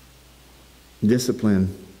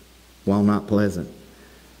 Discipline, while not pleasant,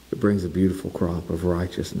 it brings a beautiful crop of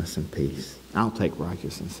righteousness and peace. I'll take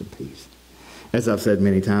righteousness and peace. As I've said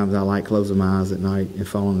many times, I like closing my eyes at night and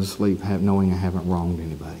falling asleep knowing I haven't wronged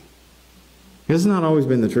anybody. It's not always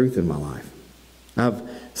been the truth in my life. I've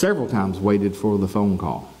several times waited for the phone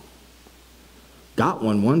call. Got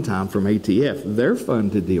one time from ATF. They're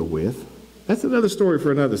fun to deal with. That's another story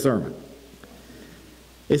for another sermon.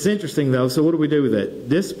 It's interesting though, so what do we do with it? No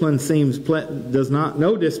discipline seems pleasant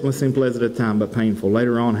at the time, but painful.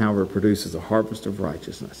 Later on, however, it produces a harvest of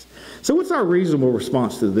righteousness. So what's our reasonable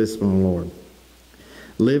response to the discipline of the Lord?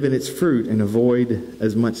 Live in its fruit and avoid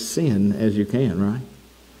as much sin as you can, right?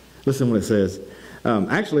 Listen to what it says.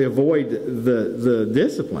 Actually avoid the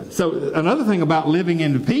discipline. So another thing about living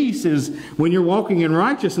in peace is when you're walking in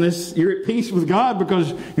righteousness, you're at peace with God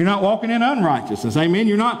because you're not walking in unrighteousness. Amen?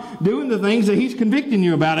 You're not doing the things that He's convicting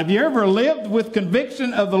you about. Have you ever lived with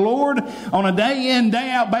conviction of the Lord on a day in,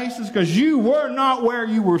 day out basis because you were not where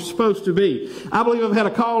you were supposed to be? I believe I've had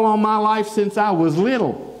a call on my life since I was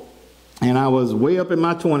little. And I was way up in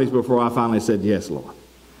my 20s before I finally said, yes, Lord.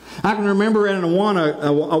 I can remember at a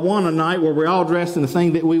Awana night where we're all dressed in the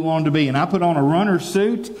thing that we wanted to be. And I put on a runner's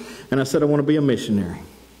suit and I said, I want to be a missionary.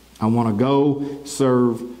 I want to go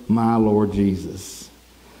serve my Lord Jesus.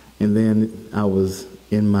 And then I was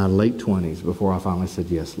in my late 20s before I finally said,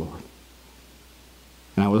 yes, Lord.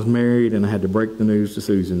 And I was married and I had to break the news to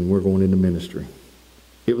Susan, we're going into ministry.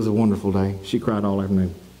 It was a wonderful day. She cried all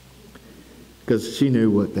afternoon because she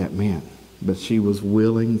knew what that meant. But she was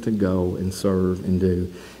willing to go and serve and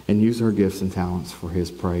do and use her gifts and talents for His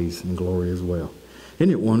praise and glory as well. Isn't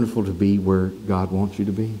it wonderful to be where God wants you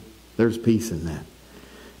to be? There's peace in that.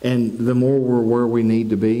 And the more we're where we need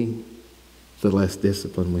to be, the less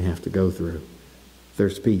discipline we have to go through.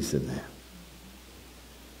 There's peace in that.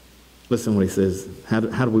 Listen what he says. How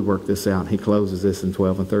do we work this out? He closes this in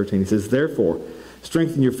 12 and 13. He says, therefore,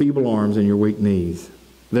 strengthen your feeble arms and your weak knees.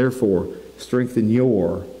 Therefore, strengthen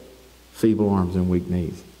your feeble arms and weak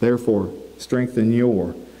knees. Therefore, strengthen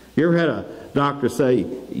your. You ever had a doctor say,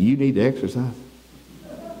 you need to exercise?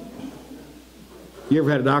 You ever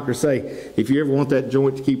had a doctor say, if you ever want that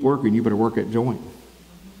joint to keep working, you better work that joint?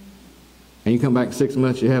 And you come back in 6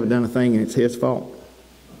 months, you haven't done a thing, and it's his fault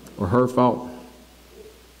or her fault.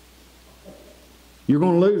 You're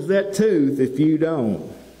going to lose that tooth if you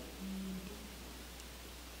don't.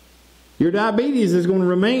 Your diabetes is going to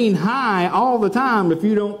remain high all the time if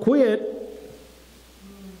you don't quit.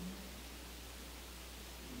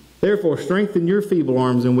 Therefore, strengthen your feeble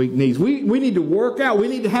arms and weak knees. We need to work out. We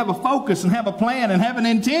need to have a focus and have a plan and have an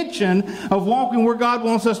intention of walking where God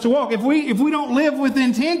wants us to walk. If we don't live with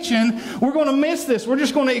intention, we're going to miss this. We're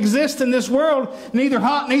just going to exist in this world, neither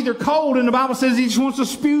hot, neither cold. And the Bible says He just wants to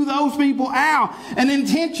spew those people out. An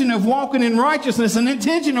intention of walking in righteousness, an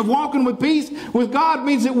intention of walking with peace with God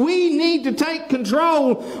means that we need to take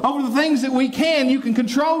control over the things that we can. You can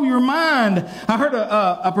control your mind. I heard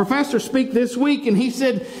a professor speak this week, and he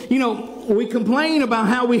said, you know, we complain about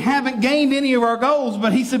how we haven't gained any of our goals,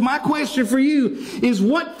 but he said, my question for you is,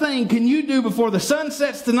 what thing can you do before the sun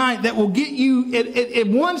sets tonight that will get you at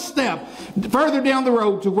one step further down the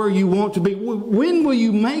road to where you want to be? When will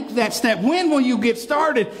you make that step? When will you get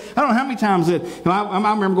started? I don't know how many times that, I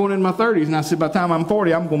remember going in my 30s, and I said, by the time I'm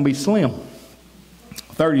 40, I'm going to be slim.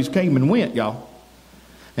 30s came and went, y'all.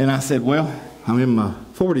 And I said, well, I'm in my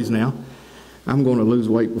 40s now. I'm going to lose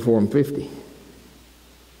weight before I'm 50.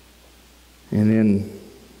 And then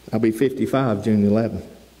I'll be 55 June 11th.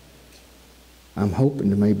 I'm hoping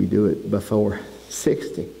to maybe do it before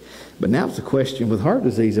 60. But now it's a question with heart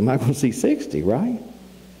disease, am I going to see 60, right?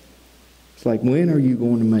 It's like, when are you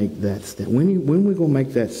going to make that step? When are we going to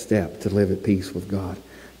make that step to live at peace with God,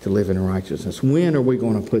 to live in righteousness? When are we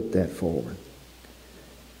going to put that forward?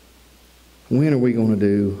 When are we going to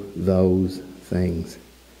do those things?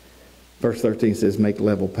 Verse 13 says, make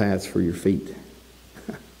level paths for your feet.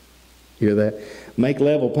 Hear that? Make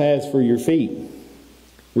level paths for your feet.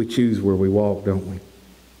 We choose where we walk, don't we?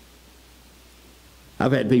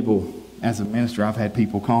 I've had people, as a minister, I've had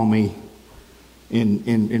people call me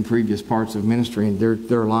in previous parts of ministry, and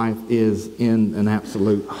their life is in an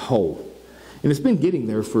absolute hole. And it's been getting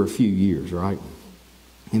there for a few years, right?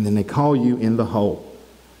 And then they call you in the hole.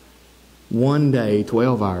 One day,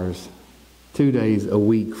 12 hours, 2 days a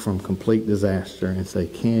week from complete disaster, and say,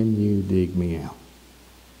 can you dig me out?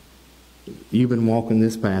 You've been walking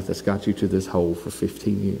this path that's got you to this hole for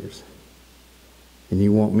 15 years. And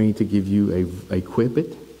you want me to give you a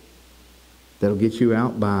quibbit that'll get you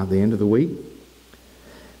out by the end of the week?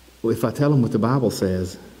 Well, if I tell them what the Bible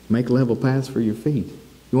says, make level paths for your feet.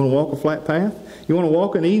 You want to walk a flat path? You want to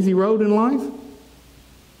walk an easy road in life?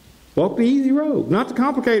 Walk the easy road, not the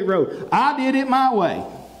complicated road. I did it my way,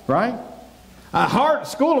 right?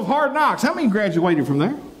 School of Hard Knocks. How many graduated from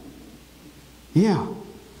there? Yeah.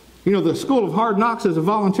 You know, the School of Hard Knocks is a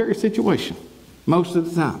voluntary situation most of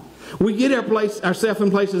the time. We get ourselves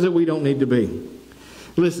in places that we don't need to be.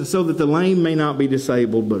 Listen, so that the lame may not be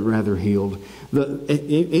disabled, but rather healed.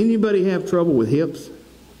 Anybody have trouble with hips?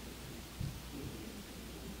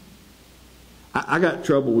 I got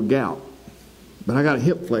trouble with gout, but I got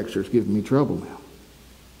hip flexors giving me trouble now.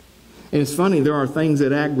 And it's funny, there are things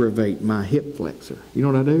that aggravate my hip flexor. You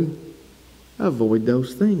know what I do? I avoid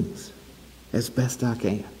those things as best I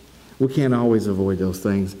can. We can't always avoid those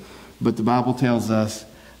things, but the Bible tells us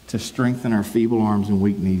to strengthen our feeble arms and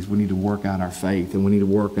weak knees. We need to work out our faith, and we need to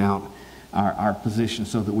work out our position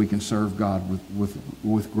so that we can serve God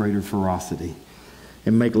with greater ferocity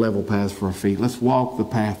and make level paths for our feet. Let's walk the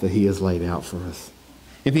path that He has laid out for us.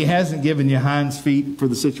 If He hasn't given you hinds feet for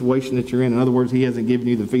the situation that you're in other words, He hasn't given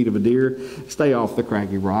you the feet of a deer, stay off the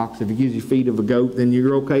craggy rocks. If He gives you feet of a goat, then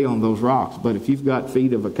you're okay on those rocks. But if you've got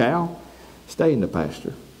feet of a cow, stay in the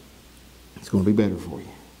pasture. It's going to be better for you.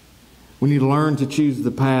 We need to learn to choose the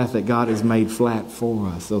path that God has made flat for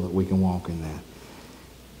us so that we can walk in that.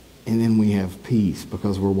 And then we have peace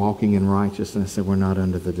because we're walking in righteousness and we're not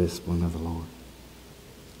under the discipline of the Lord.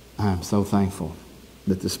 I am so thankful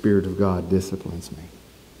that the Spirit of God disciplines me.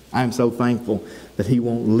 I am so thankful that He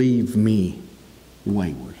won't leave me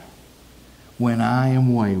wayward. When I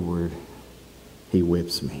am wayward, He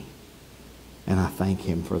whips me. And I thank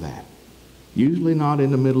Him for that. Usually not in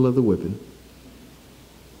the middle of the whipping,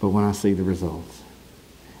 but when I see the results.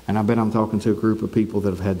 And I bet I'm talking to a group of people that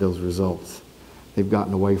have had those results. They've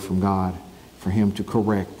gotten away from God for Him to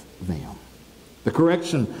correct them. The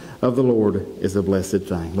correction of the Lord is a blessed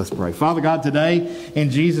thing. Let's pray. Father God, today, in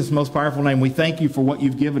Jesus' most powerful name, we thank you for what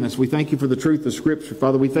you've given us. We thank you for the truth of Scripture.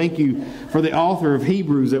 Father, we thank you for the author of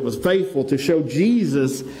Hebrews that was faithful to show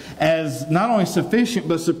Jesus as not only sufficient,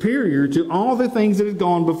 but superior to all the things that had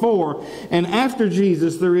gone before. And after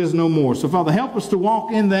Jesus, there is no more. So, Father, help us to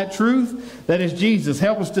walk in that truth that is Jesus.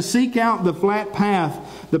 Help us to seek out the flat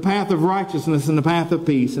path, the path of righteousness and the path of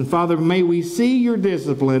peace. And, Father, may we see your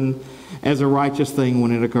discipline as a righteous thing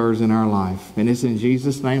when it occurs in our life. And it's in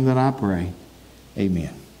Jesus' name that I pray.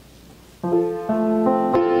 Amen.